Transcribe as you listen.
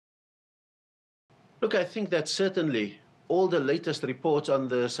Look, I think that certainly all the latest reports on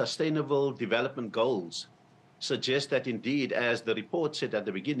the Sustainable Development Goals suggest that indeed, as the report said at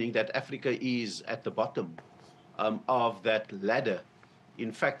the beginning, that Africa is at the bottom of that ladder.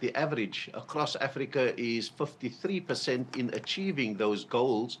 In fact, the average across Africa is 53% in achieving those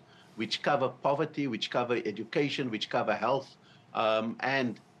goals, which cover poverty, which cover education, which cover health,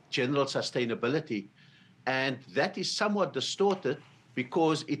 and general sustainability. And that is somewhat distorted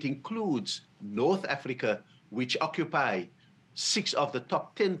because it includes North Africa, which occupy 6 of the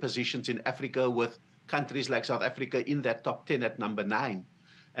top 10 positions in Africa, with countries like South Africa in that top 10 at number 9.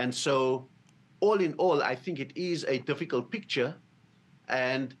 And so, all in all, I think it is a difficult picture.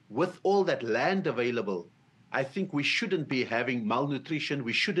 And with all that land available, I think we shouldn't be having malnutrition.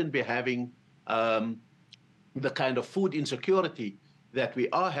 We shouldn't be having the kind of food insecurity that we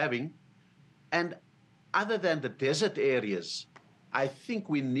are having. And other than the desert areas, I think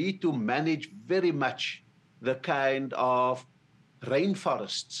we need to manage very much the kind of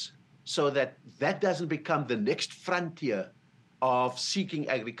rainforests so that that doesn't become the next frontier of seeking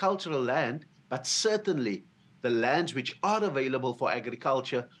agricultural land, but certainly the lands which are available for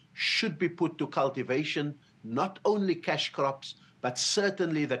agriculture should be put to cultivation, not only cash crops, but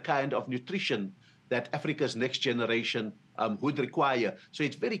certainly the kind of nutrition that Africa's next generation would require. So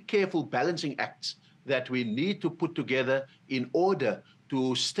it's very careful balancing acts that we need to put together in order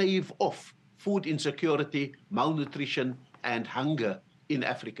to stave off food insecurity, malnutrition, and hunger in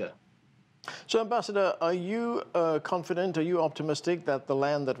Africa. So, Ambassador, are you confident, are you optimistic that the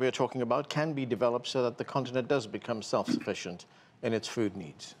land that we're talking about can be developed so that the continent does become self-sufficient in its food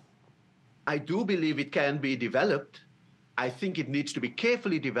needs? I do believe it can be developed. I think it needs to be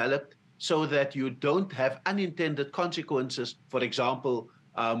carefully developed so that you don't have unintended consequences, for example,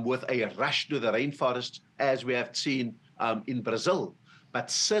 with a rush to the rainforests, as we have seen in Brazil. But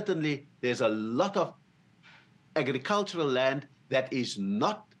certainly, there's a lot of agricultural land that is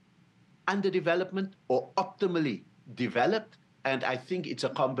not under development or optimally developed. And I think it's a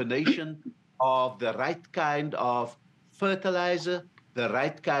combination of the right kind of fertilizer, the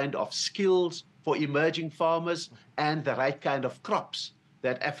right kind of skills for emerging farmers, and the right kind of crops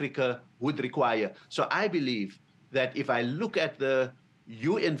that Africa would require. So I believe that if I look at the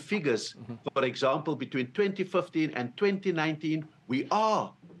UN figures, for example, between 2015 and 2019, we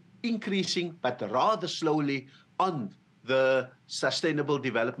are increasing, but rather slowly, on the Sustainable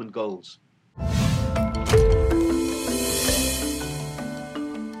Development Goals.